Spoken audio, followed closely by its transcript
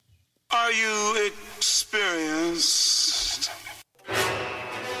Are you experienced? Have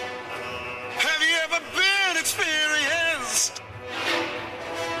you ever been experienced?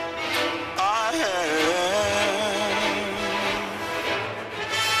 I have.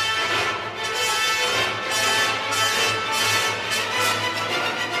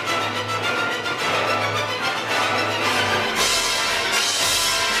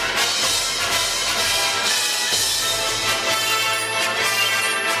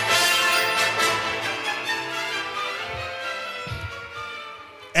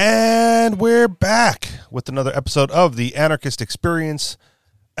 And we're back with another episode of the Anarchist Experience,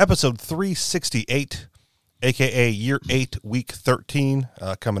 episode 368, a.k.a. Year 8, Week 13,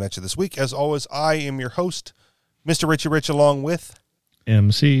 coming at you this week. As always, I am your host, Mr. Richie Rich, along with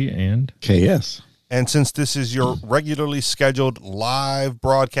MC and KS. And since this is your regularly scheduled live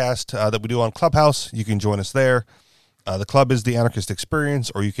broadcast that we do on Clubhouse, you can join us there. The club is the Anarchist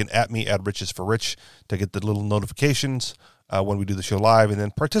Experience, or you can @ me at Riches for Rich to get the little notifications when we do the show live, and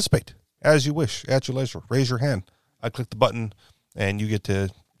then participate as you wish, at your leisure. Raise your hand. I click the button, and you get to,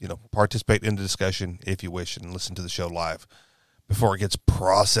 participate in the discussion if you wish, and listen to the show live before it gets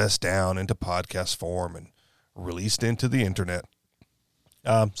processed down into podcast form and released into the internet.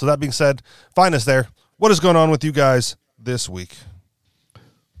 So that being said, find us there. What is going on with you guys this week?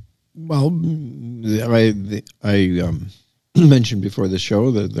 Well, I mentioned before the show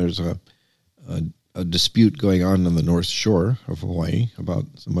that there's a dispute going on the North Shore of Hawaii about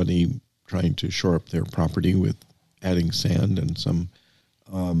somebody trying to shore up their property with adding sand and some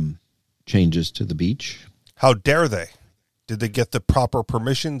changes to the beach. How dare they? Did they get the proper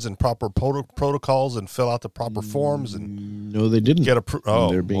permissions and proper protocols and fill out the proper forms? And no, they didn't.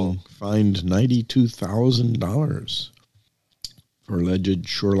 They're being fined $92,000 for alleged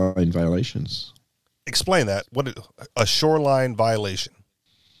shoreline violations. Explain that. What a shoreline violation?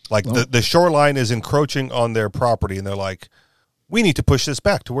 Like the shoreline is encroaching on their property, and they're like, we need to push this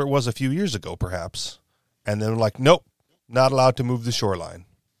back to where it was a few years ago, perhaps. And they're like, nope, not allowed to move the shoreline.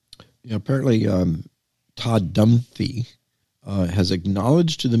 Yeah, apparently, Todd Dumphy has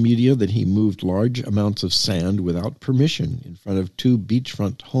acknowledged to the media that he moved large amounts of sand without permission in front of 2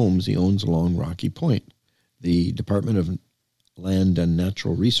 beachfront homes he owns along Rocky Point. The Department of Land and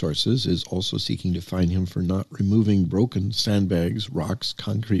Natural Resources is also seeking to fine him for not removing broken sandbags, rocks,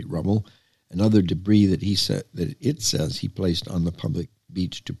 concrete rubble, and other debris that it says he placed on the public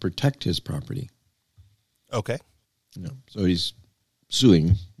beach to protect his property. Okay. So he's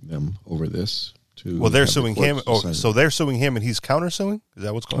suing them over this. They're suing him. So they're suing him, and he's countersuing? Is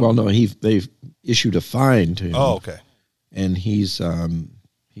that what's going on? Well, no, they've issued a fine to him. Oh, okay. And he's going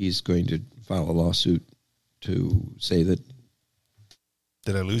to file a lawsuit to say that.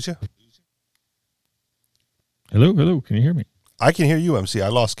 Did I lose you? Hello, can you hear me? I can hear you, MC. I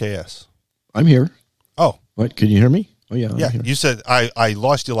lost KS. I'm here. Oh. What, can you hear me? Oh, yeah. Yeah, you said I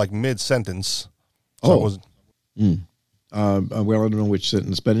lost you like mid-sentence. So well, I don't know which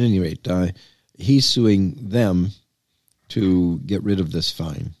sentence, but at any rate, he's suing them to get rid of this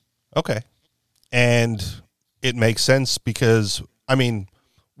fine. Okay. And it makes sense because,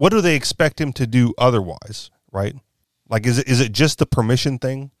 what do they expect him to do otherwise, right? Like, is it just the permission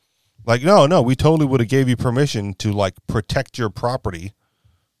thing? Like, no, we totally would have gave you permission to, like, protect your property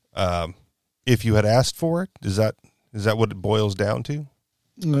if you had asked for it? Is that what it boils down to?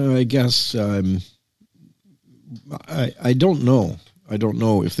 I guess I don't know. I don't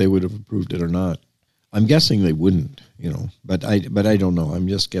know if they would have approved it or not. I'm guessing they wouldn't, but I don't know. I'm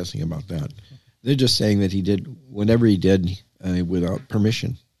just guessing about that. They're just saying that he did whatever he did without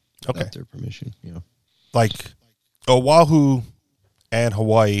permission. Okay. Without their permission, Like Oahu and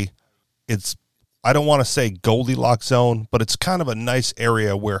Hawaii, it's, I don't want to say Goldilocks zone, but it's kind of a nice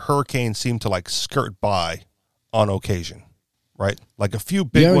area where hurricanes seem to like skirt by on occasion, right? Like a few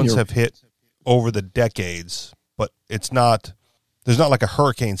big ones have hit over the decades, but there's not like a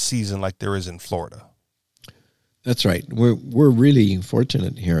hurricane season like there is in Florida. That's right. We're really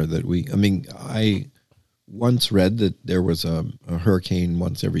fortunate here that I once read that there was a hurricane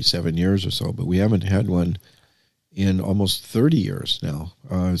once every 7 years or so, but we haven't had one in almost 30 years now,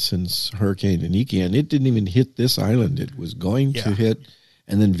 since Hurricane Iniki, and it didn't even hit this island. It was going to hit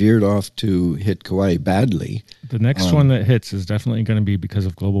and then veered off to hit Kauai badly. The next one that hits is definitely going to be because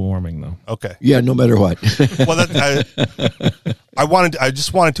of global warming, though. Okay. Yeah, no matter what. Well, I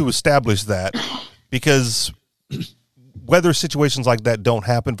just wanted to establish that because weather situations like that don't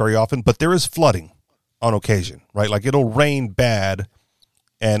happen very often, but there is flooding on occasion, right? Like it'll rain bad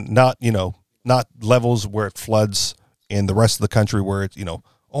and not levels where it floods in the rest of the country where it's,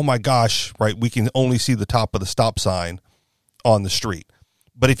 oh my gosh, right? We can only see the top of the stop sign on the street.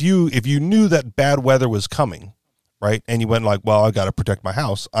 But if you knew that bad weather was coming, right, and you went like, well, I got to protect my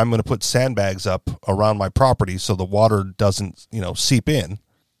house, I'm going to put sandbags up around my property so the water doesn't, seep in,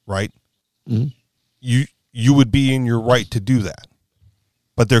 right? Mm-hmm. You would be in your right to do that.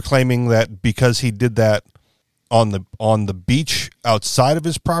 But they're claiming that because he did that on the beach outside of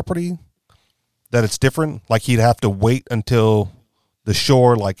his property, that it's different. Like he'd have to wait until the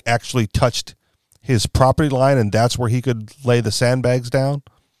shore like actually touched his property line, and that's where he could lay the sandbags down.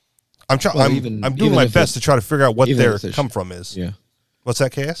 I'm doing my best to try to figure out what their come from is. Yeah. What's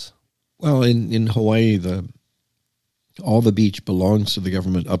that, KS? Well, in Hawaii, all the beach belongs to the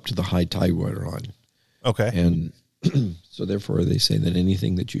government up to the high tide water line. Okay. And so therefore they say that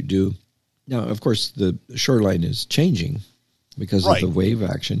anything that you do now, of course, the shoreline is changing because of the wave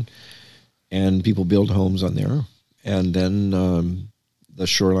action, and people build homes on there, and then the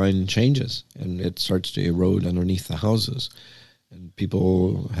shoreline changes and it starts to erode underneath the houses, and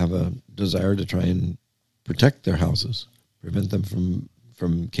people have a desire to try and protect their houses, prevent them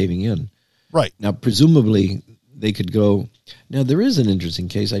from caving in. Right. Now, presumably they could go. Now, there is an interesting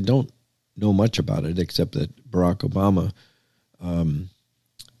case. I don't know much about it except that Barack Obama,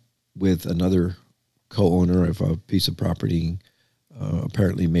 with another co-owner of a piece of property,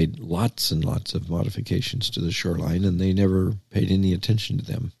 apparently made lots and lots of modifications to the shoreline, and they never paid any attention to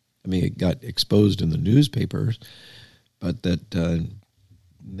them. I mean, it got exposed in the newspapers, but that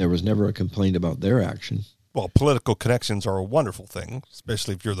there was never a complaint about their action. Well, political connections are a wonderful thing,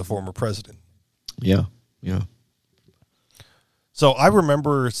 especially if you're the former president. Yeah, yeah. So I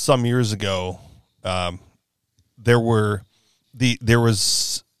remember some years ago, there was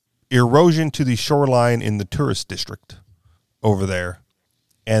erosion to the shoreline in the tourist district over there,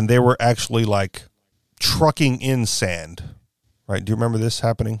 and they were actually like trucking in sand. Right? Do you remember this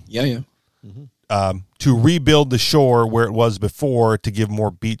happening? Yeah, yeah. Mm-hmm. To rebuild the shore where it was before to give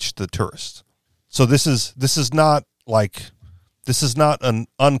more beach to the tourists. So this is not an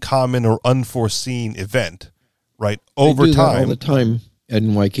uncommon or unforeseen event, right? Over they do time, that all the time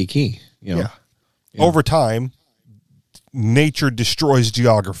in Waikiki. Yeah. Over time, nature destroys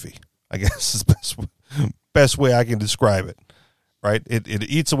geography, I guess is the best way I can describe it. Right? It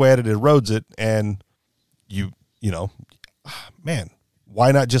eats away at it, erodes it, and man,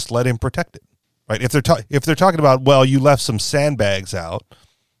 why not just let him protect it? Right? If they're talking about, well, you left some sandbags out,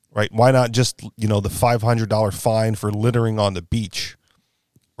 right? Why not just, the $500 fine for littering on the beach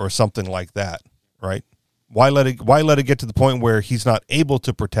or something like that, right? Why let it get to the point where he's not able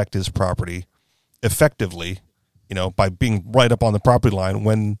to protect his property effectively, by being right up on the property line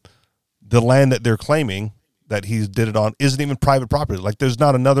when the land that they're claiming that he did it on isn't even private property. Like it's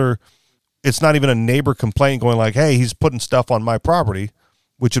not even a neighbor complaint going like, hey, he's putting stuff on my property,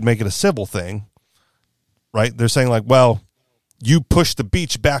 which would make it a civil thing, right? They're saying like, well, you push the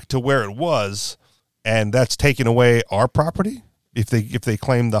beach back to where it was, and that's taking away our property if they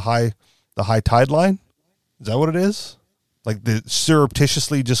claim the high tide line. Is that what it is? Like they're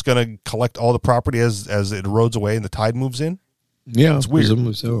surreptitiously just going to collect all the property as it erodes away and the tide moves in? Yeah, it's weird.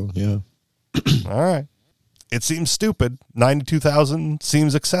 Presumably so, yeah. All right. It seems stupid. $92,000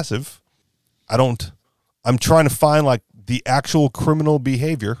 seems excessive. I'm trying to find like the actual criminal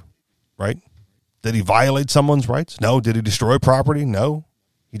behavior, right? Did he violate someone's rights? No. Did he destroy property? No.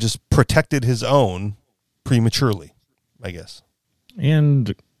 He just protected his own prematurely, I guess.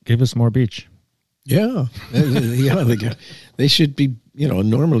 And give us more beach. Yeah. They should be,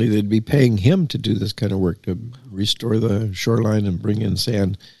 normally they'd be paying him to do this kind of work, to restore the shoreline and bring in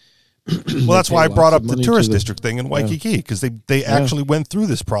sand. Well, that's why I brought up the tourist district thing in Waikiki, because they actually went through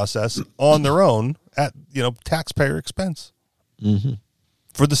this process on their own at, taxpayer expense. Mm-hmm.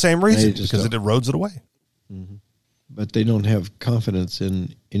 For the same reason, because it erodes it away. Mm-hmm. But they don't have confidence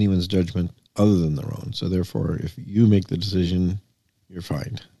in anyone's judgment other than their own. So therefore, if you make the decision, you're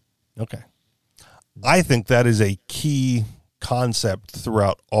fine. Okay. I think that is a key concept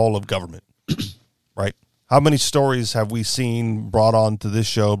throughout all of government, right? How many stories have we seen brought on to this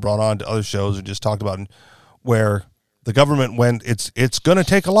show, brought on to other shows, or just talked about where the government went, it's going to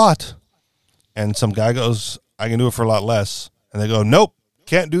take a lot. And some guy goes, I can do it for a lot less. And they go, nope,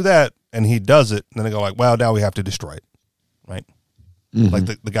 can't do that. And he does it. And then they go like, well, now we have to destroy it. Right? Mm-hmm. Like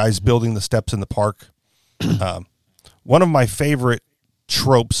the guy's building the steps in the park. One of my favorite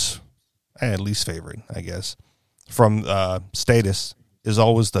tropes, at least favorite, I guess, from Status is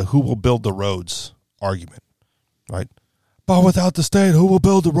always the who will build the roads argument, right? But without the state, who will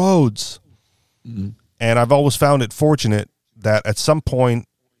build the roads? Mm-hmm. And I've always found it fortunate that at some point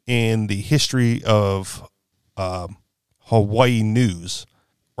in the history of Hawaii news,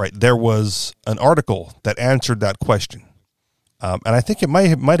 right, there was an article that answered that question. and I think it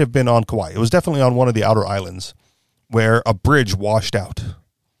might have been on Kauai. It was definitely on one of the outer islands where a bridge washed out,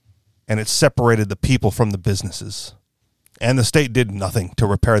 and it separated the people from the businesses. And the state did nothing to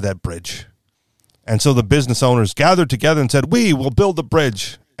repair that bridge. And so the business owners gathered together and said, we will build the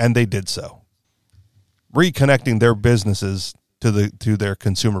bridge. And they did so, reconnecting their businesses to their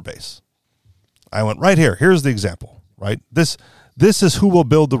consumer base. I went, right here. Here's the example, right? This is who will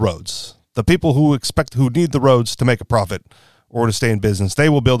build the roads. The people who need the roads to make a profit or to stay in business, they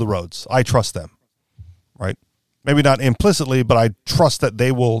will build the roads. I trust them, right? Maybe not implicitly, but I trust that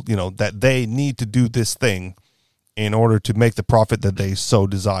they will, that they need to do this thing in order to make the profit that they so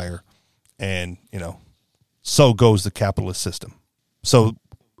desire. And, so goes the capitalist system. So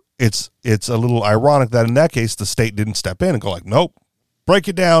it's a little ironic that in that case, the state didn't step in and go like, nope, break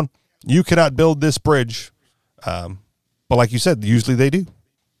it down. You cannot build this bridge. But like you said, usually they do,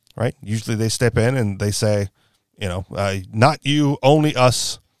 right? Usually they step in and they say, not you, only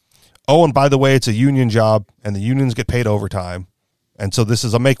us. Oh, and by the way, it's a union job and the unions get paid overtime. And so this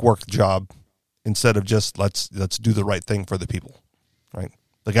is a make work job instead of just let's do the right thing for the people, right?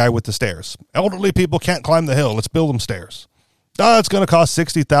 The guy with the stairs. Elderly people can't climb the hill. Let's build them stairs. It's going to cost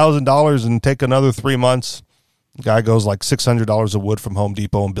 $60,000 and take another 3 months. The guy goes like $600 of wood from Home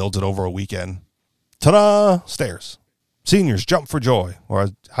Depot and builds it over a weekend. Ta-da! Stairs. Seniors jump for joy, or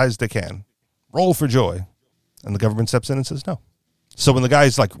as high as they can. Roll for joy. And the government steps in and says no. So when the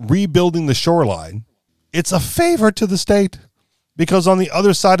guy's like rebuilding the shoreline, it's a favor to the state because on the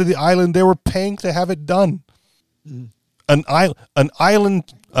other side of the island, they were paying to have it done. An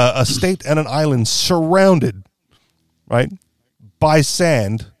island, a state and an island surrounded, right, by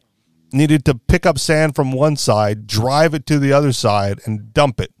sand, needed to pick up sand from one side, drive it to the other side, and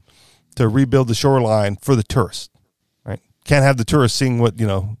dump it to rebuild the shoreline for the tourists, right? Can't have the tourists seeing what,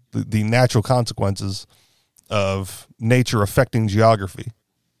 the natural consequences of nature affecting geography.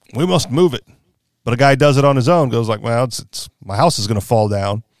 We must move it. But a guy does it on his own, goes like, well, it's my house is going to fall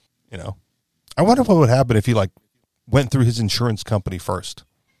down, I wonder what would happen if he went through his insurance company first,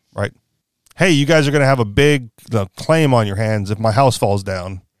 right? Hey, you guys are going to have a big claim on your hands if my house falls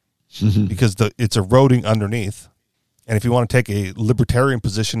down because it's eroding underneath. And if you want to take a libertarian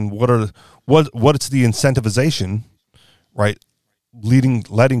position, what's the incentivization, right?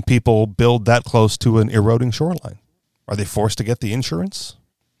 Letting people build that close to an eroding shoreline. Are they forced to get the insurance?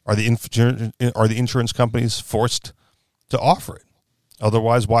 Are the insurance companies forced to offer it?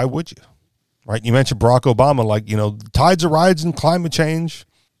 Otherwise, why would you? Right? You mentioned Barack Obama, tides are rising, climate change,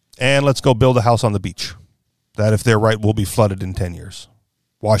 and let's go build a house on the beach. That, if they're right, will be flooded in 10 years,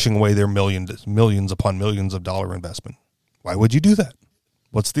 washing away their millions upon millions of dollar investment. Why would you do that?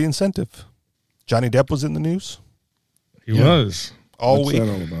 What's the incentive? Johnny Depp was in the news. He was. All What's week.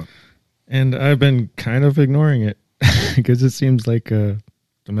 that all about? And I've been kind of ignoring it because it seems like a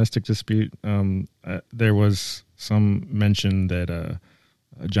domestic dispute. There was some mention that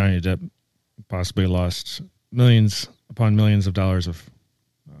Johnny Depp possibly lost millions upon millions of dollars of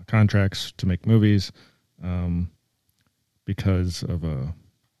contracts to make movies because of a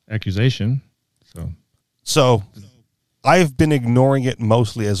accusation. So I've been ignoring it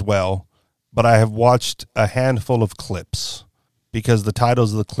mostly as well, but I have watched a handful of clips because the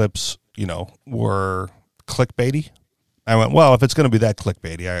titles of the clips, were clickbaity. I went, well, if it's going to be that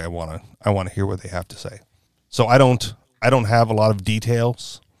clickbaity, I want to hear what they have to say. So I don't have a lot of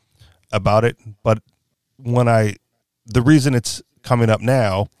details about it, but the reason it's coming up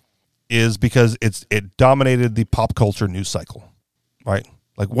now is because it dominated the pop culture news cycle, right?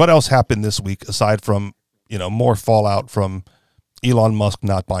 Like, what else happened this week aside from, more fallout from Elon Musk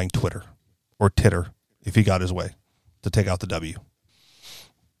not buying Twitter or Titter if he got his way to take out the W.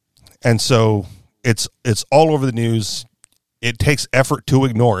 And so it's all over the news. It takes effort to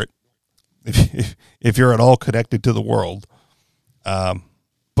ignore it if you're at all connected to the world. But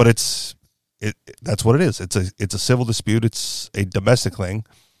that's what it is. It's a civil dispute. It's a domestic thing,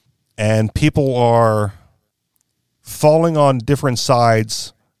 and people are falling on different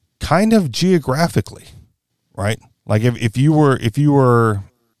sides, kind of geographically, right? Like if you were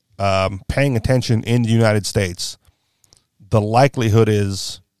paying attention in the United States, the likelihood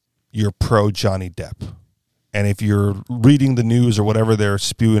is you're pro Johnny Depp, and if you're reading the news or whatever they're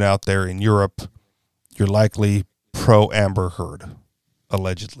spewing out there in Europe, you're likely pro Amber Heard,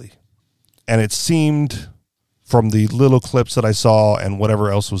 allegedly. And it seemed from the little clips that I saw and whatever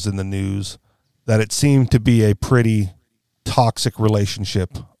else was in the news that it seemed to be a pretty toxic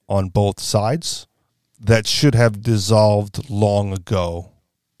relationship on both sides that should have dissolved long ago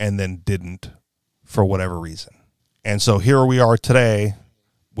and then didn't for whatever reason. And so here we are today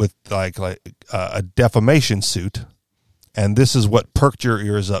with like a defamation suit And this is what perked your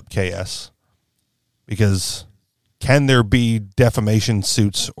ears up, KS. Because can there be defamation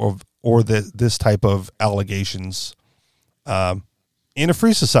suits or this type of allegations in a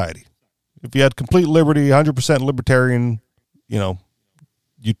free society? If you had complete liberty, 100% libertarian,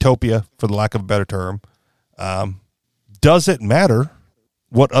 utopia, for the lack of a better term, does it matter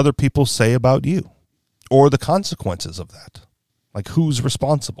what other people say about you or the consequences of that? Like, who's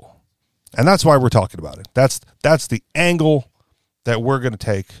responsible? And that's why we're talking about it. That's the angle that we're going to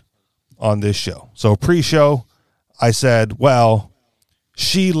take on this show. So pre-show, I said, well,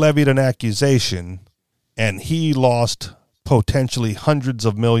 she levied an accusation and he lost potentially hundreds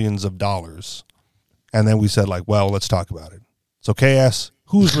of millions of dollars. And then we said, like, well, let's talk about it. So KS,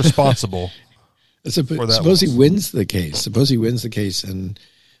 who's responsible for that? Suppose he wins the case. Suppose he wins the case, and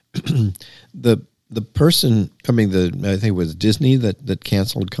the person coming, I think it was Disney that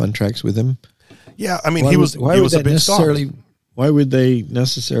canceled contracts with him. Yeah, I mean, he was a big star. Why would they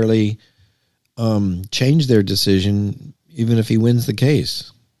necessarily change their decision even if he wins the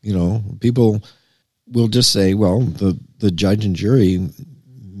case? People will just say, well, the judge and jury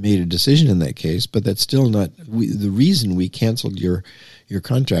made a decision in that case, but that's still not the reason we canceled your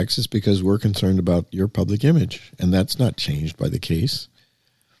contracts is because we're concerned about your public image, and that's not changed by the case.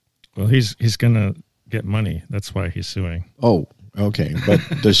 Well, he's going to get money. That's why he's suing. Oh, okay. But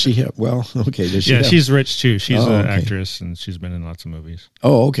does she have, does she have? She's rich too. She's an actress and she's been in lots of movies.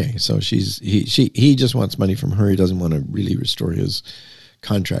 Oh, okay. So he just wants money from her. He doesn't want to really restore his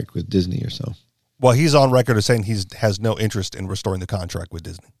contract with Disney or so. Well, he's on record as saying he has no interest in restoring the contract with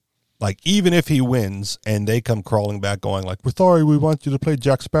Disney. Like, even if he wins and they come crawling back going like, we're sorry, we want you to play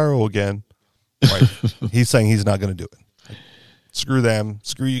Jack Sparrow again. Right? He's saying he's not going to do it. Like, screw them.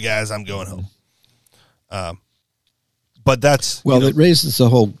 Screw you guys. I'm going home. But that's... Well, it raises the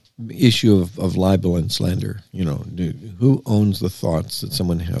whole issue of libel and slander. Who owns the thoughts that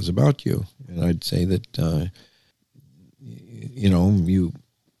someone has about you? And I'd say that,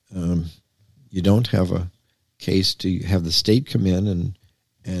 you don't have a case to have the state come in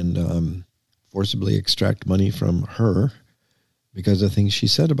and forcibly extract money from her because of things she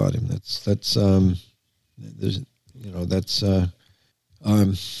said about him.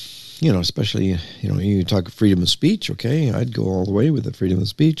 Especially, you talk freedom of speech. Okay, I'd go all the way with the freedom of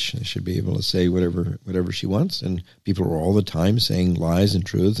speech. She should be able to say whatever she wants, and people are all the time saying lies and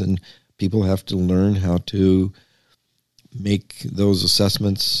truths, and people have to learn how to make those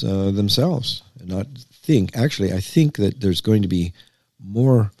assessments themselves and not think. Actually, I think that there's going to be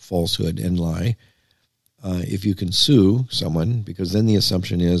more falsehood and lie if you can sue someone, because then the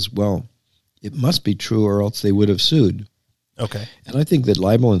assumption is, well, it must be true or else they would have sued. Okay. And I think that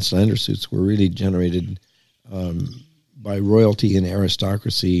libel and slander suits were really generated by royalty and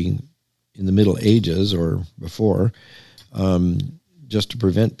aristocracy in the Middle Ages or before, just to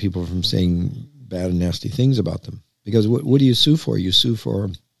prevent people from saying bad and nasty things about them. Because what do you sue for? You sue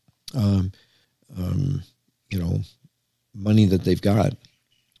for, money that they've got.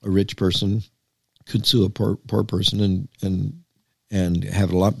 A rich person could sue a poor person and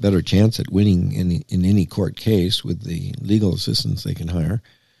have a lot better chance at winning in any court case with the legal assistance they can hire,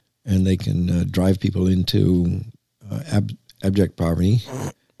 and they can drive people into abject poverty.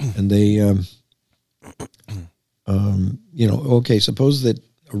 And they, suppose that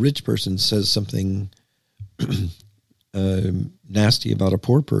a rich person says something nasty about a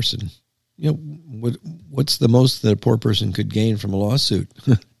poor person. What's the most that a poor person could gain from a lawsuit?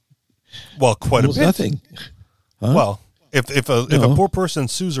 Well, quite almost a bit. Nothing. Huh? Well, if a poor person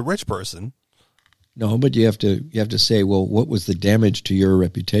sues a rich person, no, but you have to say, well, what was the damage to your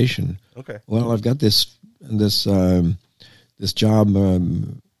reputation? Okay. Well, I've got this job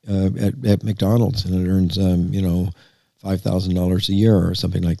at McDonald's, and it earns $5,000 a year or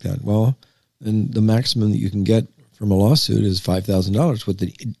something like that. Well, then the maximum that you can get from a lawsuit is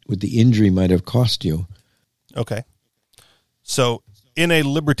 $5,000. What the injury might have cost you. Okay. So, in a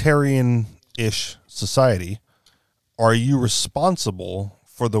libertarian-ish society, are you responsible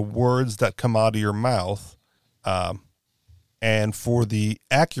for the words that come out of your mouth, and for the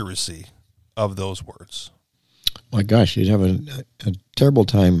accuracy of those words? My gosh, you'd have a terrible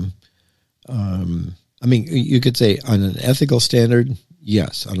time. I mean, you could say on an ethical standard,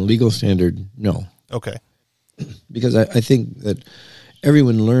 yes. On a legal standard, no. Okay. Because I think that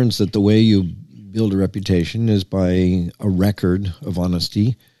everyone learns that the way you build a reputation is by a record of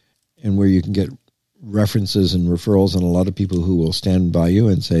honesty, and where you can get references and referrals and a lot of people who will stand by you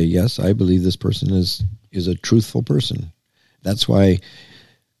and say, yes, I believe this person is a truthful person. That's why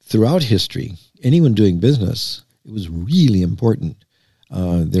throughout history, anyone doing business, it was really important,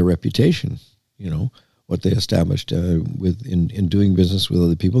 their reputation. what they established in doing business with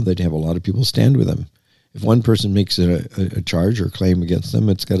other people. They'd have a lot of people stand with them. If one person makes a charge or claim against them,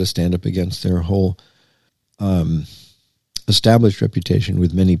 it's got to stand up against their whole established reputation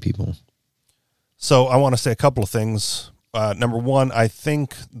with many people. So I want to say a couple of things. Number one, I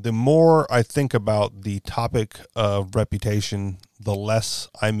think the more I think about the topic of reputation, the less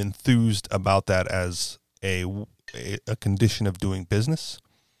I'm enthused about that as a condition of doing business.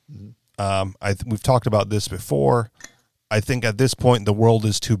 We've talked about this before. I think at this point the world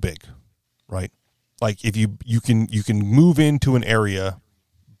is too big, right? Like if you can move into an area,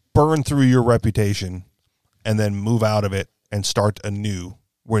 burn through your reputation, and then move out of it and start anew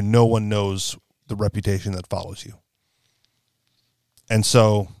where no one knows the reputation that follows you. And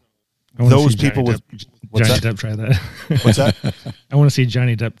so those people with Johnny Depp try that. What's that? I want to see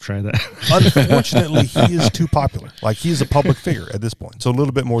Johnny Depp try that. Unfortunately, he is too popular. Like he's a public figure at this point, so a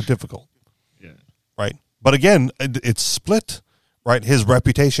little bit more difficult. Yeah. Right. But again, it's split. Right. His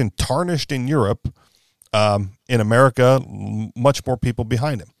reputation tarnished in Europe. In America, much more people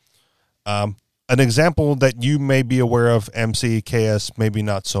behind him. An example that you may be aware of, MC, KS, maybe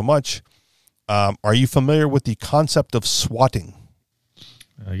not so much. Are you familiar with the concept of swatting?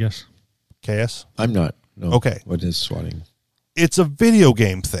 Yes. KS? I'm not. No. Okay. What is swatting? It's a video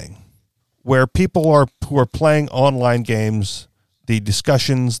game thing where people who are playing online games, the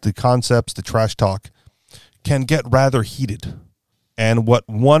discussions, the concepts, the trash talk can get rather heated. And what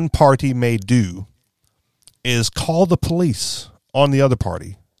one party may do is call the police on the other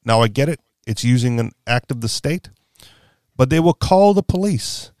party. Now, I get it. It's using an act of the state. But they will call the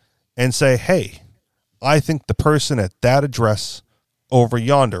police and say, hey, I think the person at that address over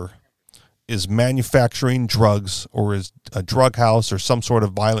yonder is manufacturing drugs or is a drug house or some sort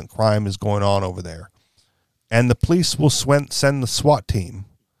of violent crime is going on over there. And the police will send the SWAT team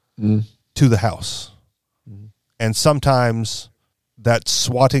to the house. And sometimes that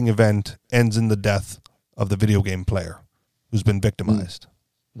swatting event ends in the death of the video game player who's been victimized.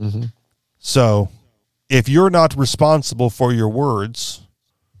 Mm-hmm. So if you're not responsible for your words,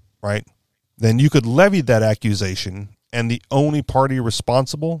 right, then you could levy that accusation, and the only party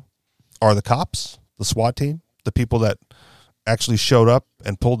responsible are the cops, the SWAT team, the people that actually showed up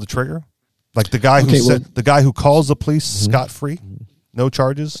and pulled the trigger. Like the guy the guy who calls the police scot-free, no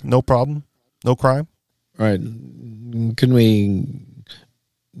charges, no problem, no crime. All right. Can we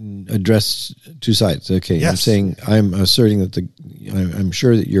address two sides? Okay. Yes. I'm asserting that I'm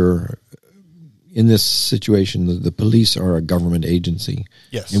sure that you're in this situation. The police are a government agency.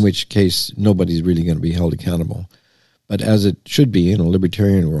 Yes. In which case nobody's really going to be held accountable. But as it should be in a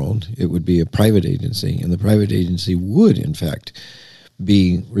libertarian world, it would be a private agency, and the private agency would, in fact,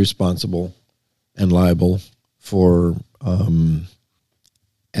 be responsible and liable for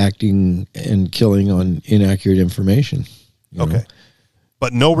acting and killing on inaccurate information. Okay. know?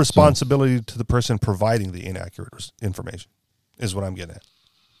 But no responsibility to the person providing the inaccurate information is what I'm getting at.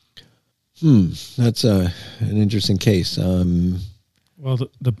 That's an interesting case. Well,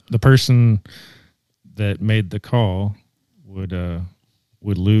 the person that made the call would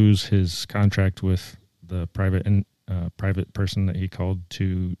lose his contract with the private person that he called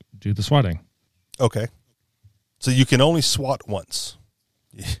to do the swatting. Okay. So you can only SWAT once.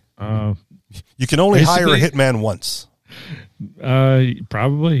 You can only hire a hitman once.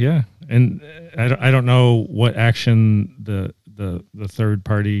 Probably, yeah. And I don't know what action the third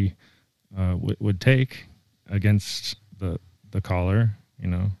party would take against the caller, you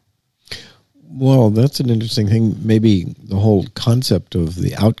know. Well, that's an interesting thing. Maybe the whole concept of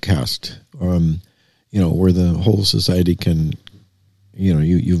the outcast, where the whole society can,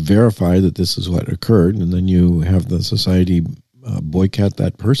 you verify that this is what occurred, and then you have the society boycott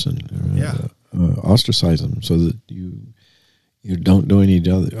that person, ostracize them, so that you don't do any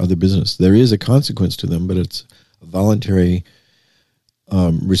other business. There is a consequence to them, but it's a voluntary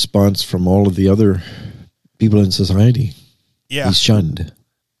response from all of the other people in society. Yeah, he's shunned.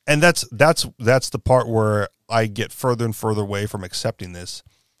 And that's the part where I get further and further away from accepting this,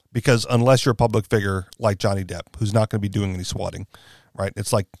 because unless you're a public figure like Johnny Depp, who's not going to be doing any swatting, right?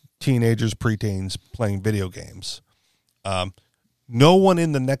 It's like teenagers, preteens playing video games. No one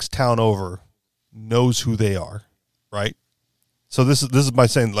in the next town over knows who they are, right? So this is my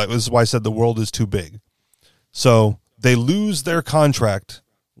saying, like, this is why I said the world is too big. So they lose their contract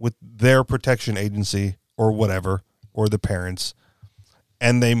with their protection agency or whatever, or the parents,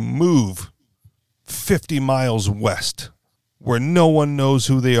 and they move 50 miles west where no one knows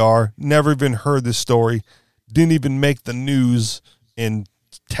who they are, never even heard this story, didn't even make the news in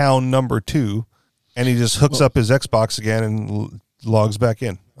town number 2, and he just hooks up his Xbox again and logs back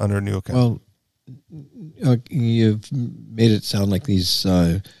in under a new account. Well, you've made it sound like these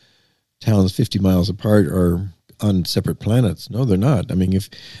towns 50 miles apart are on separate planets. No, they're not. I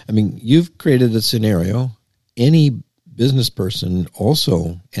mean, you've created a scenario. Any business person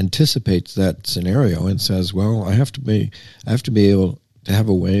also anticipates that scenario and says, "Well, I have to be able to have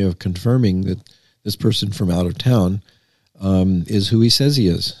a way of confirming that this person from out of town is who he says he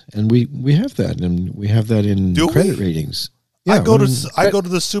is," and we have that, and we have that in credit ratings. Yeah, I go to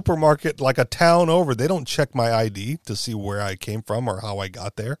the supermarket like a town over. They don't check my ID to see where I came from or how I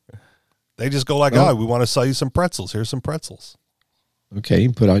got there. They just go like, "Oh, we want to sell you some pretzels. Here's some pretzels." Okay,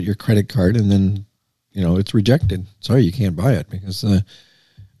 you put out your credit card, and then it's rejected. Sorry, you can't buy it because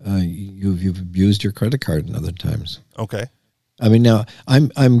you've abused your credit card in other times. Okay. I mean, now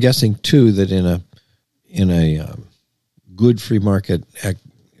I'm guessing too that in a good free market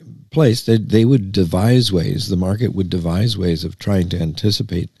place, they would devise ways. The market would devise ways of trying to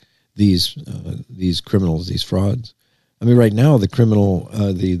anticipate these criminals, these frauds. I mean, right now the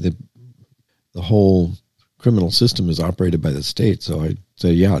whole criminal system is operated by the state. So I'd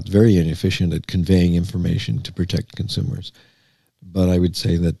say, yeah, it's very inefficient at conveying information to protect consumers. But I would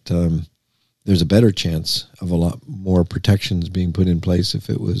say that there's a better chance of a lot more protections being put in place if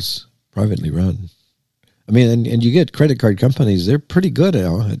it was privately run. I mean, and you get credit card companies; they're pretty good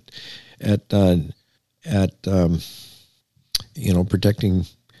at protecting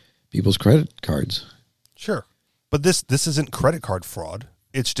people's credit cards. Sure, but this isn't credit card fraud.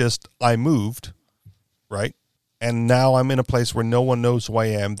 It's just I moved, right? And now I'm in a place where no one knows who I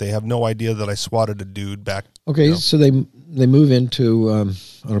am. They have no idea that I swatted a dude back. Okay, so they move into an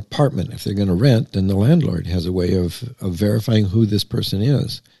apartment. If they're going to rent, then the landlord has a way of verifying who this person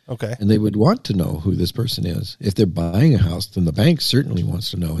is. Okay. And they would want to know who this person is. If they're buying a house, then the bank certainly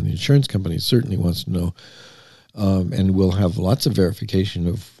wants to know, and the insurance company certainly wants to know. And we'll have lots of verification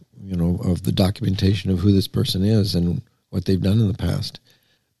of the documentation of who this person is and what they've done in the past.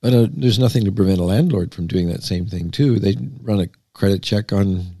 But there's nothing to prevent a landlord from doing that same thing too. They run a credit check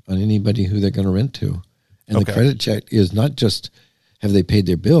on anybody who they're going to rent to, and the credit check is not just have they paid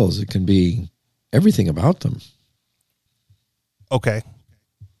their bills. It can be everything about them. Okay,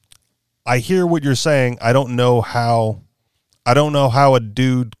 I hear what you're saying. I don't know how a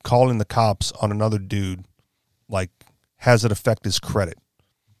dude calling the cops on another dude has it affect his credit,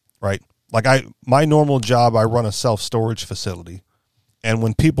 right? My normal job, I run a self-storage facility. And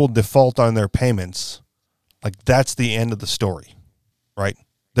when people default on their payments, that's the end of the story, right?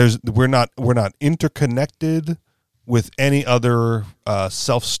 We're not interconnected with any other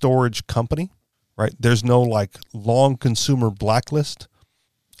self-storage company, right? There's no long consumer blacklist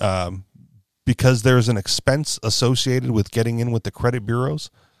because there's an expense associated with getting in with the credit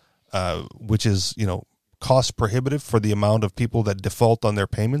bureaus, which is cost prohibitive for the amount of people that default on their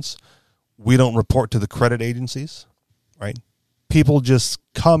payments. We don't report to the credit agencies, right? People just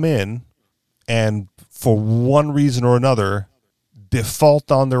come in and for one reason or another default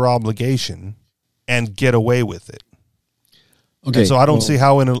on their obligation and get away with it. Okay, and so I don't see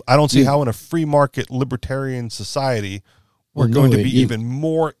how in a free market libertarian society we're going to be even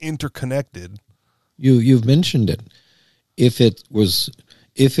more interconnected. You've mentioned it. If it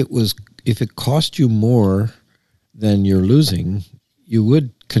cost you more than you're losing, you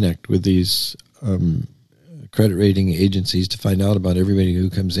would connect with these credit rating agencies to find out about everybody who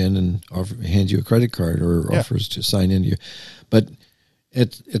comes in and hands you a credit card or offers to sign into you. But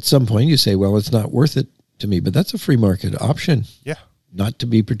at some point you say, well, it's not worth it to me. But that's a free market option. Yeah. Not to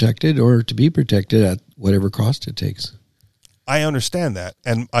be protected or to be protected at whatever cost it takes. I understand that.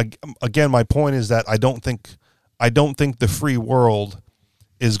 And again, my point is that I don't think the free world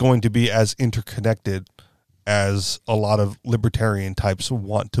is going to be as interconnected as a lot of libertarian types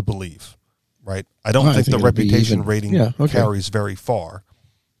want to believe. Right. I don't think the reputation rating carries very far,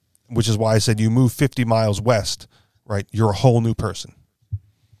 which is why I said you move 50 miles west, right? You're a whole new person.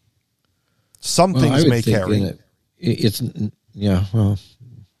 Some things may carry.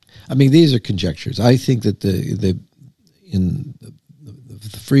 I mean, these are conjectures. I think that the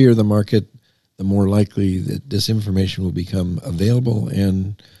freer the market, the more likely that this information will become available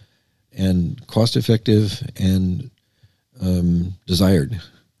and cost effective and desired.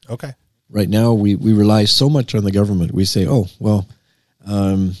 Okay. Right now, we rely so much on the government. We say, no,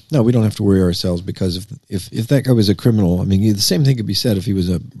 we don't have to worry ourselves because if that guy was a criminal, I mean, the same thing could be said if he was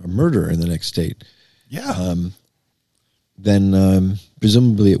a murderer in the next state. Yeah. Then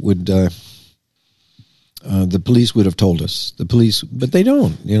presumably it would, the police would have told us. The police, but they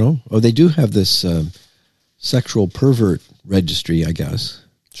don't, Or they do have this sexual pervert registry, I guess.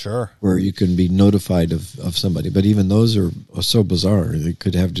 Sure. Where you can be notified of somebody. But even those are so bizarre. They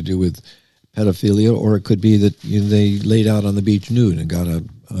could have to do with pedophilia, or it could be that they laid out on the beach nude and got a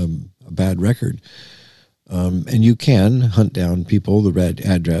bad record. And you can hunt down people, the red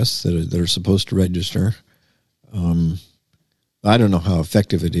address that are supposed to register. I don't know how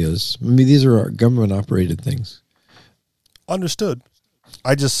effective it is. I mean, these are government operated things. Understood.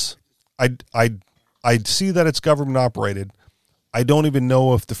 I see that it's government operated. I don't even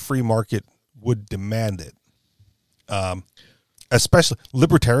know if the free market would demand it. Especially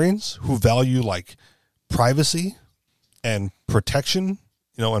libertarians who value like privacy and protection,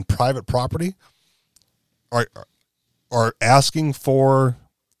 and private property are asking for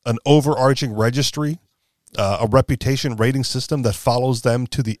an overarching registry, a reputation rating system that follows them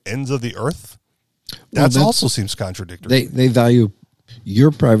to the ends of the earth. That also seems contradictory. They value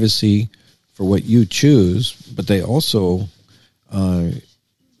your privacy for what you choose, but they also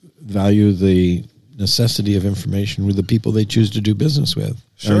value the necessity of information with the people they choose to do business with.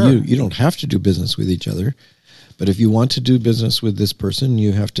 Sure. Now, you don't have to do business with each other, but if you want to do business with this person,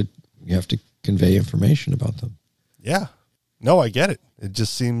 you have to convey information about them. Yeah. No, I get it. It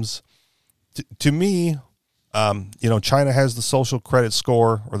just seems to me, China has the social credit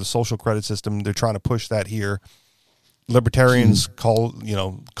score or the social credit system. They're trying to push that here. Libertarians call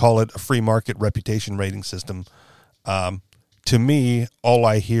it a free market reputation rating system. To me, all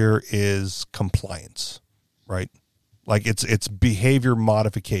I hear is compliance, right? Like it's behavior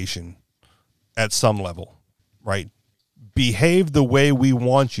modification at some level, right? Behave the way we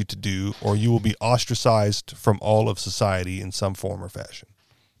want you to do, or you will be ostracized from all of society in some form or fashion.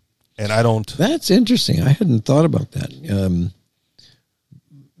 And I don't. That's interesting. I hadn't thought about that.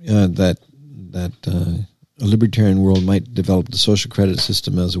 A libertarian world might develop the social credit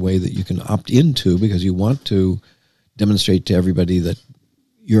system as a way that you can opt into because you want to demonstrate to everybody that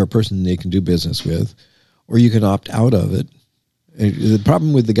you're a person they can do business with, or you can opt out of it. The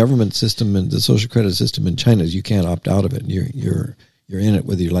problem with the government system and the social credit system in China is you can't opt out of it. You're in it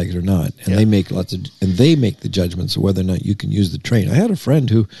whether you like it or not, and they make the judgments of whether or not you can use the train. I had a friend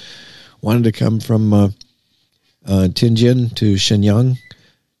who wanted to come from Tianjin to Shenyang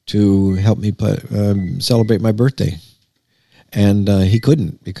to help me celebrate my birthday, and he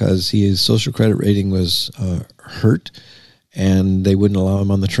couldn't because his social credit rating was hurt, and they wouldn't allow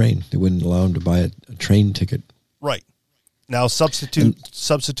him on the train. They wouldn't allow him to buy a train ticket. Right. Now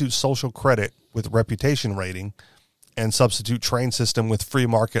substitute social credit with reputation rating, and substitute train system with free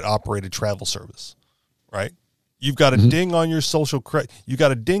market operated travel service. Right. You've got a ding on your social credit. You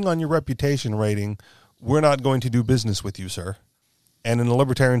got a ding on your reputation rating. We're not going to do business with you, sir. And in a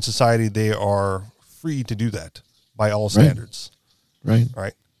libertarian society, they are free to do that by all standards. Right.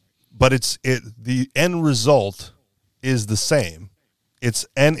 Right. But the end result is the same. It's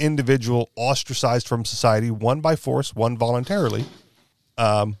an individual ostracized from society, one by force, one voluntarily.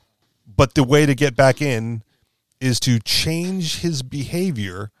 But the way to get back in is to change his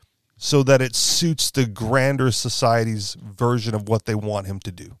behavior so that it suits the grander society's version of what they want him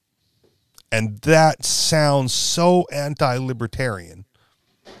to do. And that sounds so anti-libertarian.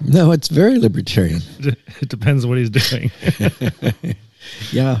 No, it's very libertarian. It depends what he's doing.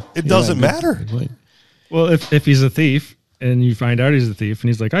 Yeah. It doesn't matter. Well, if he's a thief and you find out he's a thief and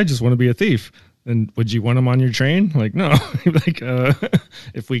he's like, I just want to be a thief, then would you want him on your train? Like, no.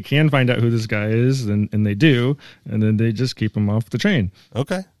 If we can find out who this guy is, and they do, and then they just keep him off the train.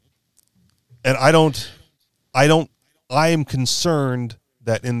 Okay. And I am concerned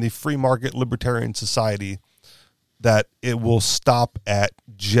that in the free market libertarian society that it will stop at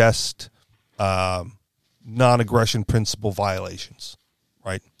just non-aggression principle violations,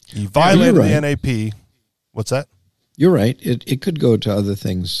 right? You violated the NAP. What's that? You're right. It could go to other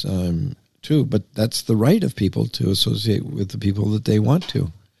things too, but that's the right of people to associate with the people that they want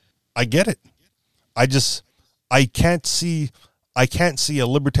to. I get it. I can't see a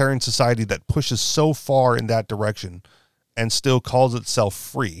libertarian society that pushes so far in that direction and still calls itself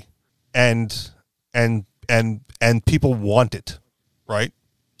free, and people want it, right?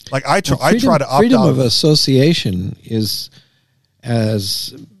 Like I try to opt out. Freedom of association is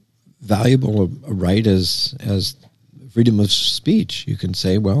as valuable a right as freedom of speech. You can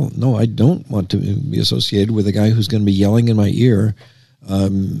say, well, no, I don't want to be associated with a guy who's going to be yelling in my ear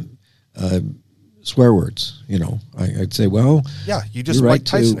swear words. I'd say, well, yeah, you just Mike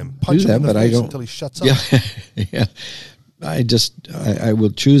Tyson him, punch him in the face until he shuts up. Yeah, yeah. I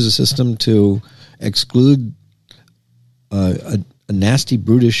will choose a system to exclude a nasty,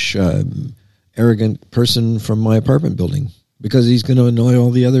 brutish, arrogant person from my apartment building because he's going to annoy all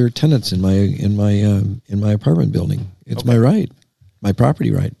the other tenants in my apartment building. It's my right, my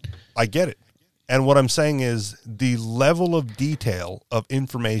property right. I get it. And what I'm saying is the level of detail of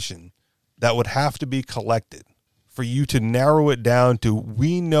information that would have to be collected for you to narrow it down to,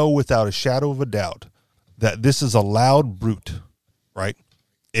 we know without a shadow of a doubt that this is a loud brute, right?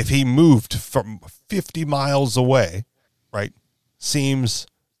 If he moved from 50 miles away, right, seems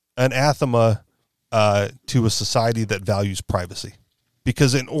anathema to a society that values privacy.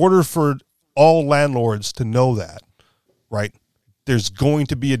 Because in order for all landlords to know that, right, there's going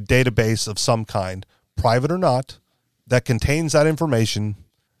to be a database of some kind, private or not, that contains that information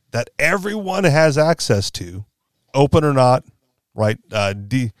that everyone has access to, open or not, right? What's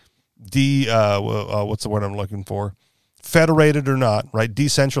the word I'm looking for? Federated or not, right?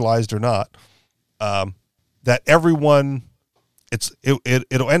 Decentralized or not. That everyone,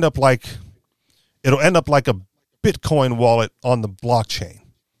 it'll end up like a Bitcoin wallet on the blockchain,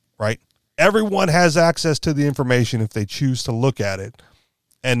 right? Everyone has access to the information if they choose to look at it,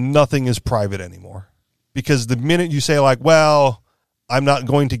 and nothing is private anymore. Because the minute you say, like, well, I'm not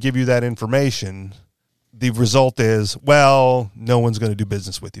going to give you that information, the result is, well, no one's going to do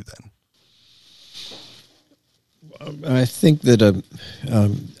business with you then. I think that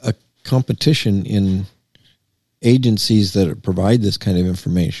a competition in agencies that provide this kind of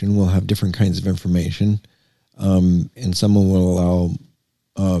information will have different kinds of information, and some will allow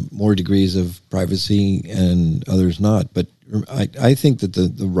more degrees of privacy and others not. But I think that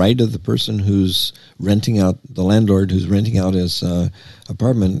the right of the person who's renting out, the landlord who's renting out his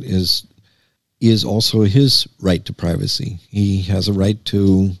apartment is also his right to privacy. He has a right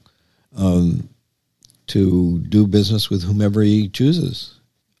to do business with whomever he chooses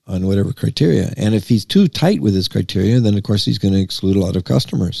on whatever criteria. And if he's too tight with his criteria, then of course he's going to exclude a lot of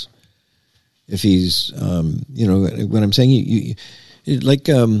customers. If he's, what I'm saying,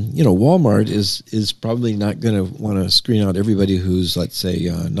 Walmart is probably not going to want to screen out everybody who's, let's say,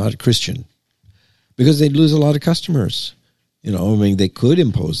 not a Christian, because they'd lose a lot of customers. They could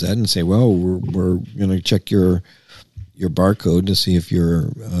impose that and say, well, we're going to check your barcode to see if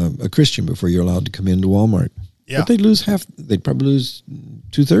you're a Christian before you're allowed to come into Walmart. Yeah. But they'd probably lose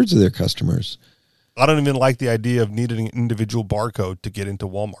 2/3 of their customers. I don't even like the idea of needing an individual barcode to get into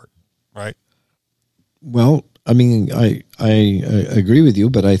Walmart, right? Well, I mean, I agree with you,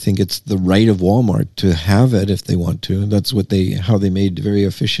 but I think it's the right of Walmart to have it if they want to. That's how they made very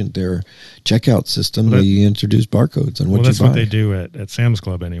efficient their checkout system. They introduced barcodes on what you buy. That's what they do at Sam's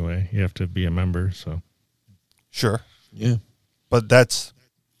Club anyway. You have to be a member, so. Sure. Yeah. But that's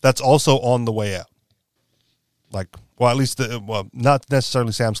also on the way out. Like, well, at least not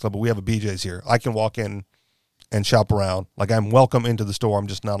necessarily Sam's Club, but we have a BJ's here. I can walk in and shop around. Like, I'm welcome into the store. I'm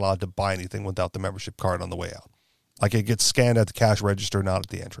just not allowed to buy anything without the membership card on the way out. Like, it gets scanned at the cash register, not at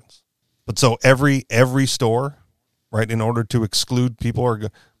the entrance. But so every store, right, in order to exclude people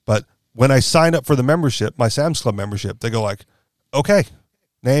but when I sign up for the membership, my Sam's Club membership, they go like, okay,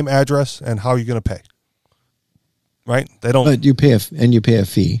 name, address, and how are you going to pay? Right? They don't. But you pay a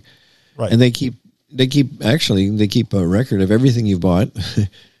fee. Right. And they keep a record of everything you've bought.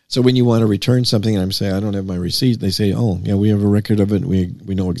 So when you want to return something, and I'm saying, I don't have my receipt, they say, oh, yeah, we have a record of it.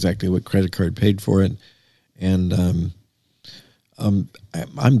 We know exactly what credit card paid for it. And I'm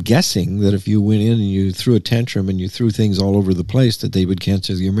guessing that if you went in and you threw a tantrum and you threw things all over the place, that they would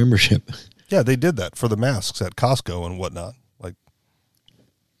cancel your membership. Yeah, they did that for the masks at Costco and whatnot. Like,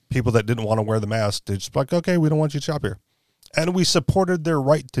 people that didn't want to wear the mask, they just like, okay, we don't want you to shop here. And we supported their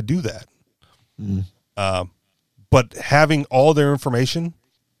right to do that. Mm. But having all their information,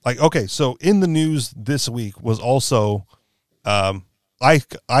 like, okay, so in the news this week was also, I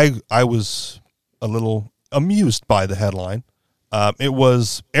was a little amused by the headline. It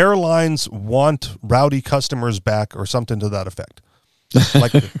was airlines want rowdy customers back or something to that effect.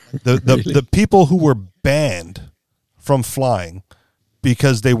 Like the people who were banned from flying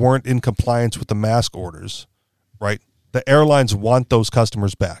because they weren't in compliance with the mask orders, right? The airlines want those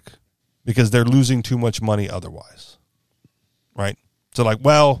customers back because they're losing too much money otherwise, right? So like,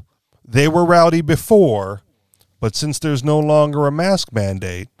 well, they were rowdy before, but since there's no longer a mask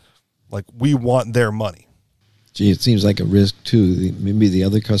mandate, like, we want their money. Gee, it seems like a risk too. Maybe the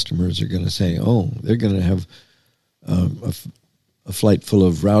other customers are going to say, "Oh, they're going to have a flight full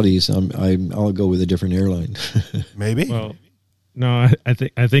of rowdies. I'll go with a different airline." Maybe. Well, no, I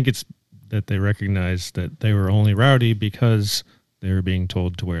think it's that they recognize that they were only rowdy because they were being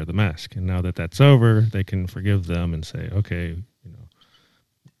told to wear the mask, and now that that's over, they can forgive them and say, "Okay,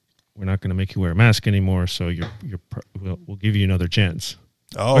 we're not going to make you wear a mask anymore, so we'll give you another chance."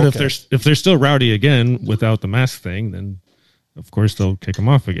 Oh, but okay. if they're still rowdy again without the mask thing, then of course they'll kick them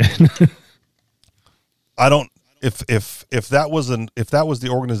off again. I don't. If that was the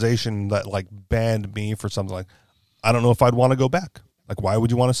organization that banned me for something, I don't know if I'd want to go back. Like, why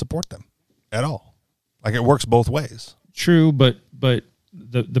would you want to support them? at all. Like, it works both ways. True, but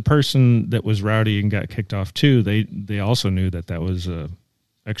the person that was rowdy and got kicked off too, they also knew that was a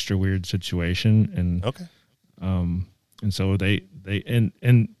extra weird situation, and Okay. And so they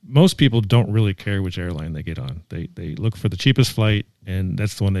most people don't really care which airline they get on. They look for the cheapest flight, and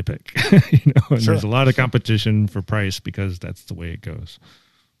that's the one they pick. And Sure. There's a lot of competition for price because that's the way it goes.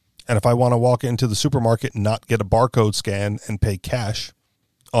 And if I want to walk into the supermarket and not get a barcode scan and pay cash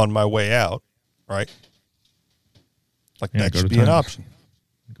on my way out, right? Like, that should be an option.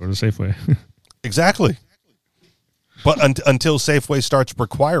 Go to Safeway. Exactly. But until Safeway starts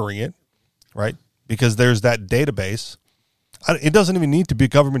requiring it, right? Because there's that database. It doesn't even need to be a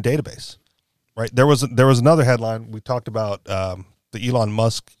government database, right? There was another headline. We talked about the Elon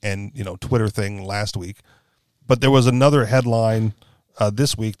Musk and Twitter thing last week, but there was another headline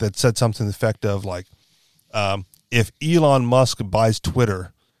this week that said something to the effect of like, if Elon Musk buys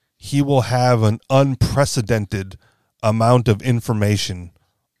Twitter, he will have an unprecedented amount of information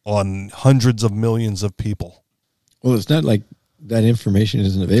on hundreds of millions of people. Well, it's not like that information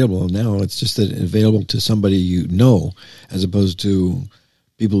isn't available now. It's just that it's available to somebody you know, as opposed to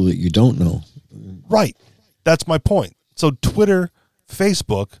people that you don't know. Right. That's my point. So Twitter,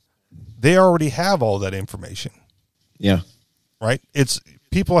 Facebook, they already have all that information. Yeah. Right?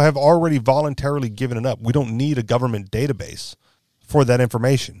 People have already voluntarily given it up. We don't need a government database for that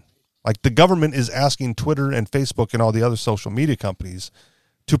information. Like, the government is asking Twitter and Facebook and all the other social media companies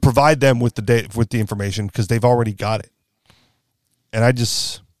to provide them with the information because they've already got it. And I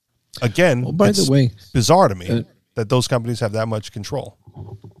just, again, by the way, bizarre to me that those companies have that much control.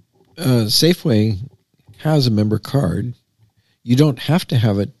 Safeway has a member card. You don't have to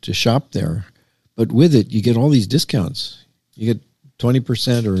have it to shop there, but with it, you get all these discounts. You get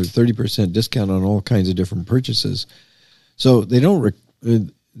 20% or 30% discount on all kinds of different purchases. So they don't.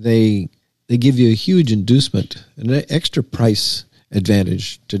 They give you a huge inducement, an extra price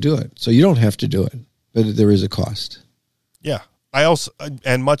advantage to do it. So you don't have to do it, but there is a cost. Yeah. I also,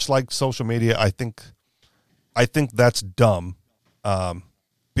 and much like social media, I think that's dumb.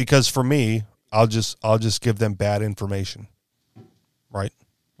 Because for me, I'll just give them bad information. Right?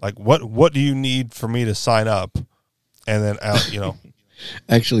 Like, what do you need for me to sign up? And then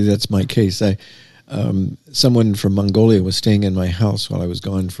Actually, that's my case. Someone from Mongolia was staying in my house while I was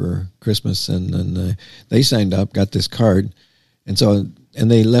gone for Christmas, and then they signed up, got this card, and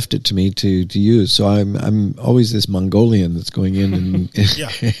they left it to me to use. So I'm always this Mongolian that's going in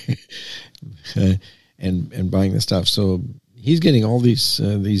and buying the stuff. So he's getting all these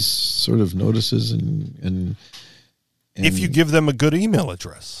sort of notices and if you give them a good email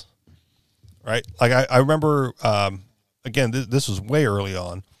address, right? Like, I remember, again, this was way early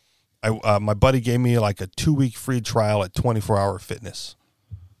on. My buddy gave me like a 2-week free trial at 24-Hour Fitness,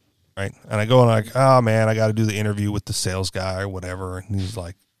 right? And I go and I'm like, oh man, I got to do the interview with the sales guy or whatever. And he's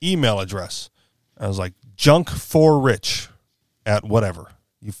like, email address. I was like, junk4rich at whatever.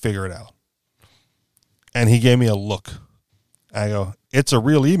 You figure it out. And he gave me a look. I go, it's a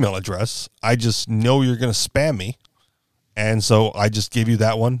real email address. I just know you're going to spam me. And so I just give you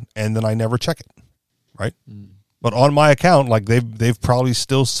that one, and then I never check it, right? But on my account, like, they've probably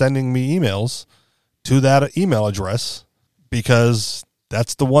still sending me emails to that email address because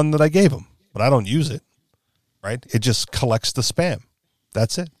that's the one that I gave them. But I don't use it, right? It just collects the spam.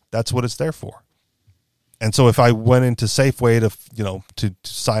 That's it. That's what it's there for. And so if I went into Safeway to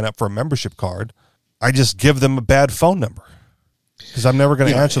sign up for a membership card, I just give them a bad phone number because I'm never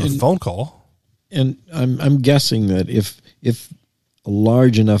going to answer the phone call. And I'm guessing that if a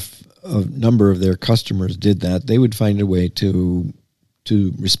large enough number of their customers did that, they would find a way to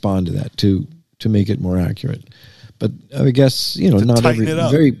respond to that, to make it more accurate. But I guess, not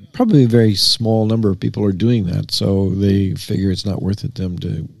probably a very small number of people are doing that, so they figure it's not worth it them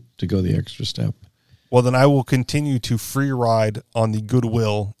to go the extra step. Well, then I will continue to free ride on the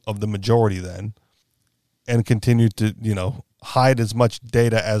goodwill of the majority then, and continue to, hide as much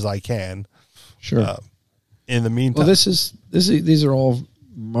data as I can. Sure. In the meantime, well, these are all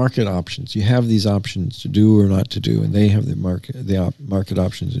market options. You have these options to do or not to do, and they have the market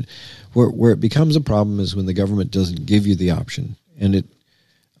options. Where it becomes a problem is when the government doesn't give you the option, and it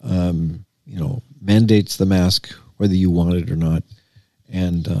mandates the mask whether you want it or not,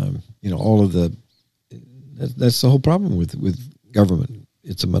 and all of that's the whole problem with government.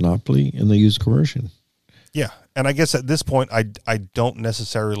 It's a monopoly, and they use coercion. Yeah, and I guess at this point, I don't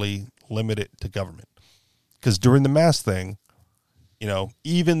necessarily limit it to government, because during the mask thing,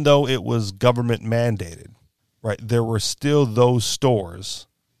 even though it was government mandated, right, there were still those stores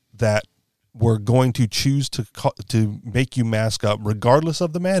that were going to choose to make you mask up regardless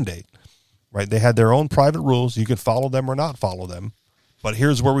of the mandate, right? They had their own private rules. You could follow them or not follow them. But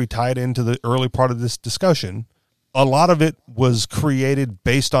here's where we tie it into the early part of this discussion. A lot of it was created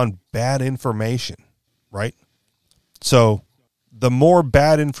based on bad information, right? So the more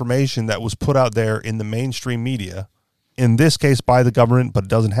bad information that was put out there in the mainstream media, in this case by the government, but it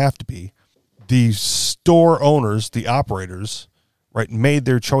doesn't have to be, the store owners, the operators, right, made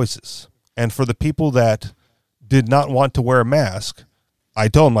their choices. And for the people that did not want to wear a mask, I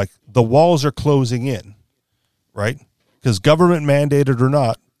told them, like, the walls are closing in, right? Because government mandated or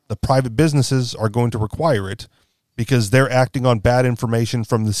not, the private businesses are going to require it because they're acting on bad information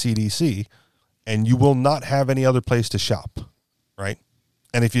from the CDC, and you will not have any other place to shop, right?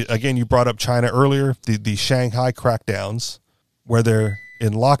 And if you, again, you brought up China earlier, the Shanghai crackdowns, where they're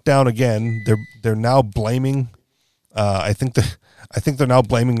in lockdown again, they're now blaming, I think they're now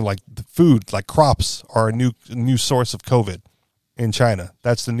blaming like the food, like crops are a new source of COVID in China.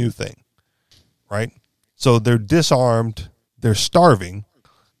 That's the new thing, right? So they're disarmed, they're starving,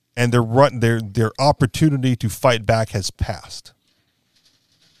 and their opportunity to fight back has passed.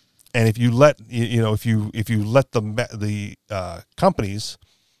 And if you let if you let the companies,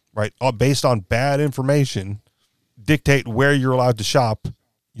 right, based on bad information, dictate where you're allowed to shop,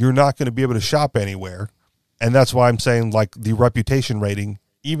 you're not going to be able to shop anywhere. And that's why I'm saying, like, the reputation rating,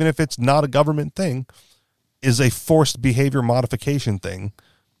 even if it's not a government thing, is a forced behavior modification thing,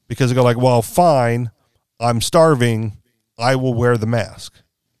 because they go like, well, fine, I'm starving, I will wear the mask,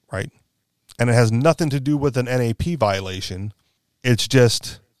 right? And it has nothing to do with an NAP violation. It's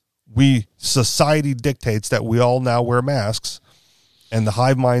just society dictates that we all now wear masks, and the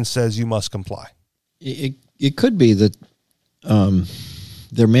hive mind says you must comply. It could be that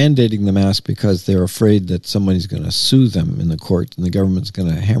they're mandating the mask because they're afraid that somebody's going to sue them in the court, and the government's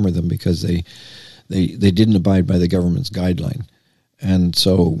going to hammer them because they didn't abide by the government's guideline. And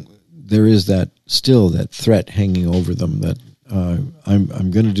so there is that threat hanging over them that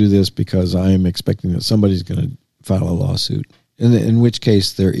I'm going to do this because I'm expecting that somebody's going to file a lawsuit. In which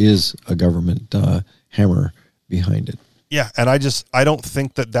case there is a government hammer behind it. Yeah, and I don't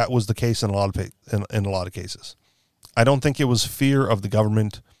think that was the case in a lot of cases. I don't think it was fear of the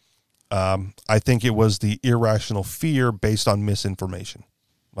government. I think it was the irrational fear based on misinformation.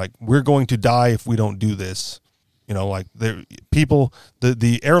 Like, we're going to die if we don't do this. Like,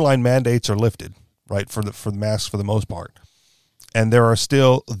 the airline mandates are lifted, right, for the masks for the most part, and there are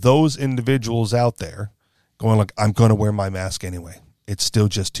still those individuals out there going like, I'm going to wear my mask anyway. It's still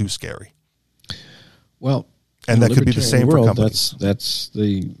just too scary. Well, and that could be the same for companies. That's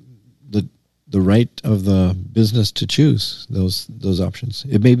the right of the business to choose those options.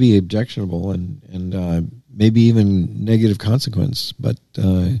 It may be objectionable and maybe even negative consequence, but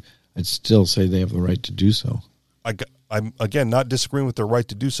I'd still say they have the right to do so. I'm again not disagreeing with their right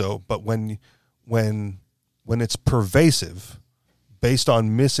to do so, but when it's pervasive, based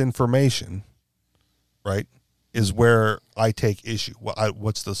on misinformation, right, is where I take issue.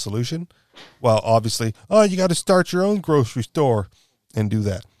 What's the solution? Well, obviously, you got to start your own grocery store and do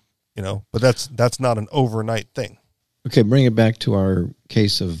that, but that's not an overnight thing. Okay, bring it back to our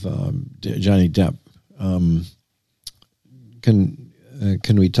case of Johnny Depp.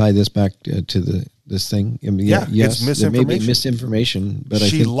 Can we tie this back to this thing? I mean, yes, it's misinformation. There may be misinformation, but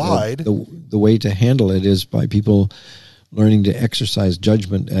she I think lied. The way to handle it is by people learning to exercise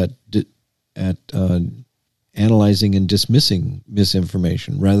judgment at analyzing and dismissing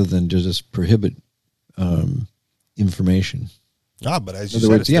misinformation rather than just prohibit information. But as you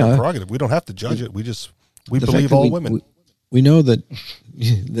said, it's their prerogative. We don't have to judge it. We believe all women. We know that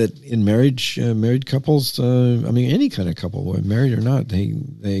in married couples, any kind of couple, married or not,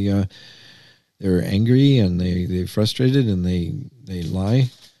 they're angry and they're frustrated and they lie.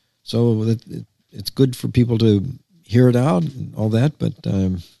 So it's good for people to hear it out and all that, but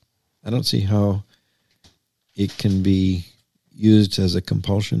I don't see how it can be used as a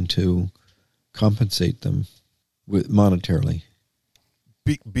compulsion to compensate them monetarily.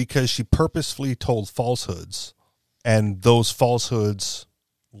 Because she purposefully told falsehoods, and those falsehoods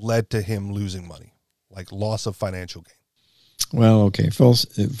led to him losing money, like loss of financial gain. Well, okay.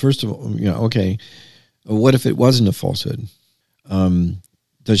 First of all, okay. What if it wasn't a falsehood?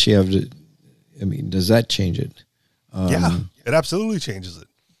 Does she have to? Does that change it? It absolutely changes it.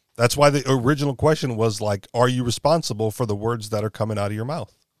 That's why the original question was like, are you responsible for the words that are coming out of your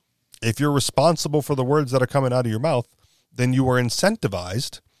mouth? If you're responsible for the words that are coming out of your mouth, then you are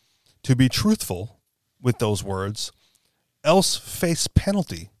incentivized to be truthful with those words, else face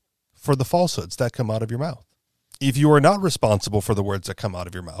penalty for the falsehoods that come out of your mouth. If you are not responsible for the words that come out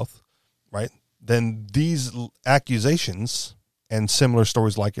of your mouth, right, then these accusations and similar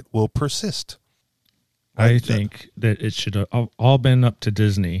stories like it will persist. I think that it should have all been up to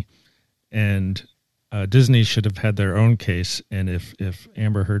Disney, and Disney should have had their own case. And if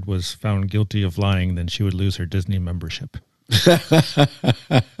Amber Heard was found guilty of lying, then she would lose her Disney membership.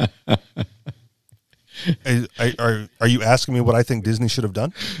 Are you asking me what I think Disney should have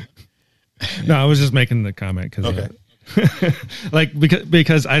done? No, I was just making the comment because, okay.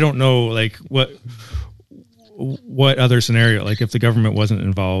 because I don't know, like what other scenario, like if the government wasn't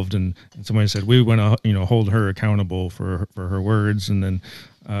involved and somebody said we want to hold her accountable for her words, and then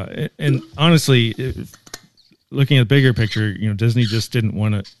and honestly, looking at the bigger picture, Disney just didn't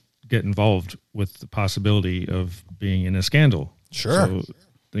want to get involved with the possibility of being in a scandal. Sure. So,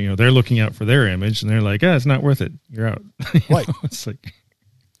 they're looking out for their image, and they're like, it's not worth it, you're out. Right. It's like,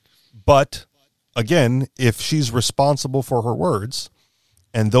 but again, if she's responsible for her words,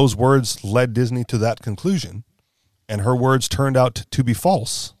 and those words led Disney to that conclusion, and her words turned out to be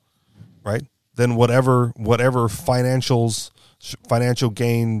false, right? Then whatever financial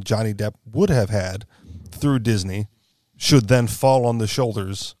gain Johnny Depp would have had through Disney should then fall on the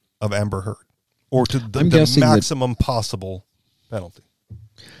shoulders of Amber Heard, or to the maximum possible penalty.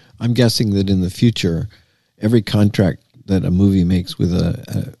 I'm guessing that in the future, every contract that a movie makes with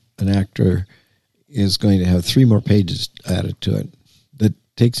an actor is going to have 3 more pages added to it that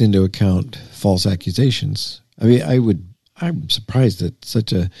takes into account false accusations. I mean, I'm surprised that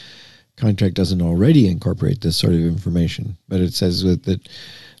such a contract doesn't already incorporate this sort of information, but it says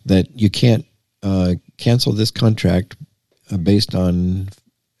that you can't cancel this contract based on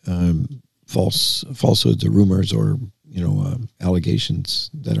falsehoods or rumors or allegations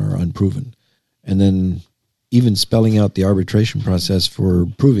that are unproven, and then even spelling out the arbitration process for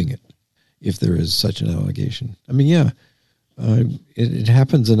proving it if there is such an allegation. I mean, it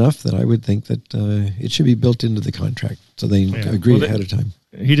happens enough that I would think that it should be built into the contract so they agree ahead of time.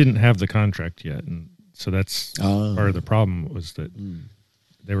 He didn't have the contract yet, and so that's part of the problem, was that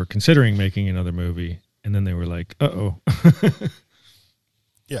they were considering making another movie, and then they were like, uh-oh.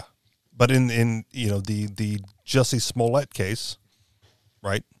 Yeah. But in the Jussie Smollett case,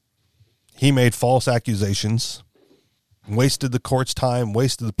 right, he made false accusations, wasted the court's time,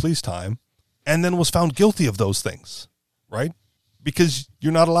 wasted the police time, and then was found guilty of those things, right? Because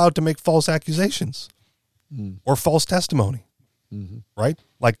you're not allowed to make false accusations or false testimony, right?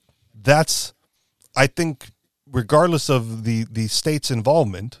 Like, that's, I think, regardless of the state's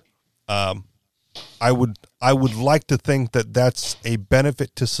involvement, I would like to think that that's a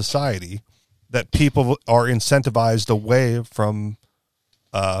benefit to society, that people are incentivized away from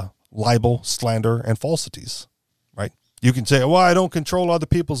libel, slander, and falsities, right? You can say, well, I don't control other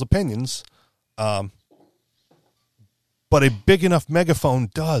people's opinions, but a big enough megaphone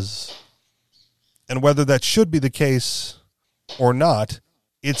does. And whether that should be the case or not,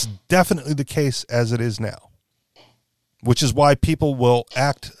 it's definitely the case as it is now, which is why people will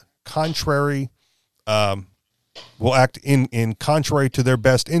act contrary, will act in contrary to their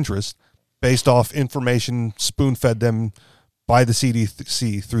best interest based off information spoon-fed them by the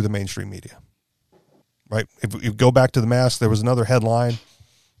CDC through the mainstream media, right? If you go back to the mask, there was another headline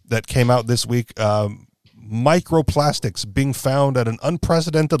that came out this week, microplastics being found at an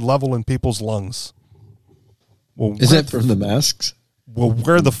unprecedented level in people's lungs. Well, is that from the masks? Well,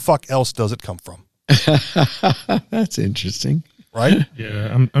 where the fuck else does it come from? That's interesting. Right?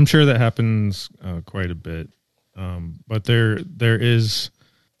 Yeah, I'm sure that happens quite a bit. But there is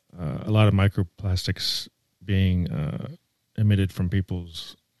a lot of microplastics being emitted from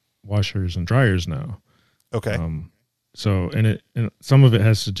people's washers and dryers now. Okay. So and some of it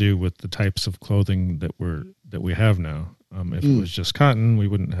has to do with the types of clothing that we have now. If it was just cotton, we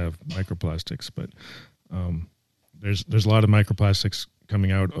wouldn't have microplastics. But there's a lot of microplastics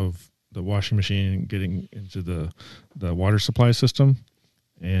coming out of the washing machine and getting into the water supply system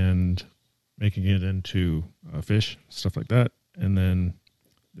and making it into fish, stuff like that. And then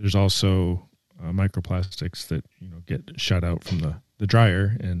there's also microplastics that get shot out from the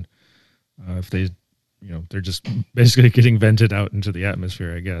dryer, and if they they're just basically getting vented out into the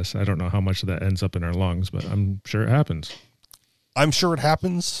atmosphere, I guess. I don't know how much of that ends up in our lungs, but I'm sure it happens. I'm sure it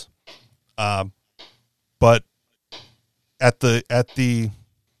happens. But at the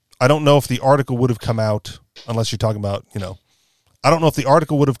I don't know if the article would have come out, unless you're talking about, I don't know if the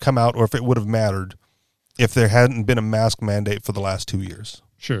article would have come out or if it would have mattered if there hadn't been a mask mandate for the last 2 years.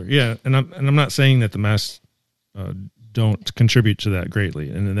 Sure. Yeah. And I'm not saying that the masks don't contribute to that greatly.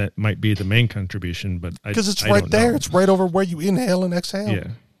 And that might be the main contribution, but because it's right there. It's right over where you inhale and exhale. Yeah.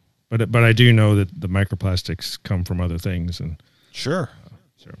 But I do know that the microplastics come from other things. And sure.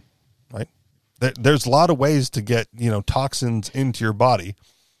 Right. there's a lot of ways to get, toxins into your body.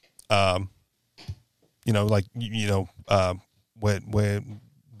 When you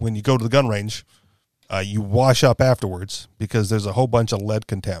go to the gun range, you wash up afterwards because there's a whole bunch of lead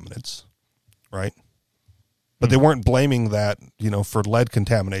contaminants, right? But they weren't blaming that, for lead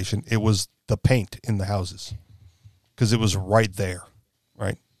contamination. It was the paint in the houses because it was right there,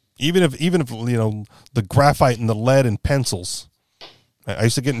 right? Even if the graphite and the lead in pencils. I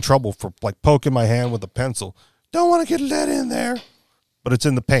used to get in trouble for like poking my hand with a pencil. Don't want to get lead in there, but it's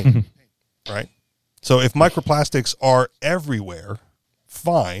in the paint, right? So if microplastics are everywhere,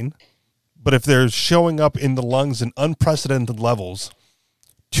 fine. But if they're showing up in the lungs in unprecedented levels,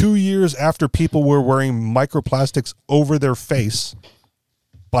 2 years after people were wearing microplastics over their face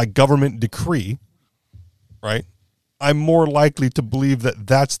by government decree, right? I'm more likely to believe that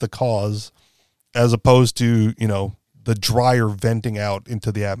that's the cause as opposed to, the dryer venting out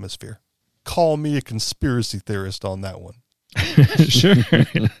into the atmosphere. Call me a conspiracy theorist on that one. Sure.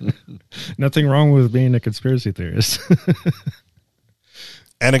 Nothing wrong with being a conspiracy theorist.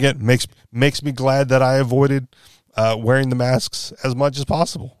 And again, makes me glad that I avoided wearing the masks as much as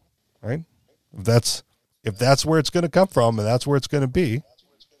possible, right? If that's where it's going to come from and that's where it's going to be,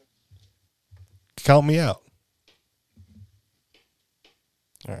 count me out.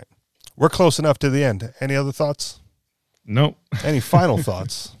 All right. We're close enough to the end. Any other thoughts? Nope. Any final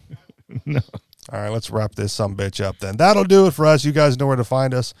thoughts? No. All right, let's wrap this sumbitch up then. That'll do it for us. You guys know where to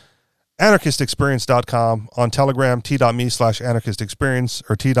find us. AnarchistExperience.com, on Telegram, t.me/AnarchistExperience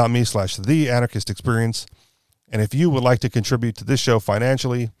or t.me/TheAnarchistExperience. And if you would like to contribute to this show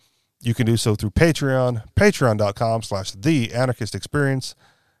financially, you can do so through Patreon, patreon.com/TheAnarchistExperience.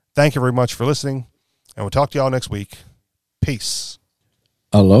 Thank you very much for listening, and we'll talk to y'all next week. Peace.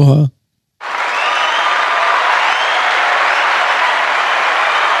 Aloha.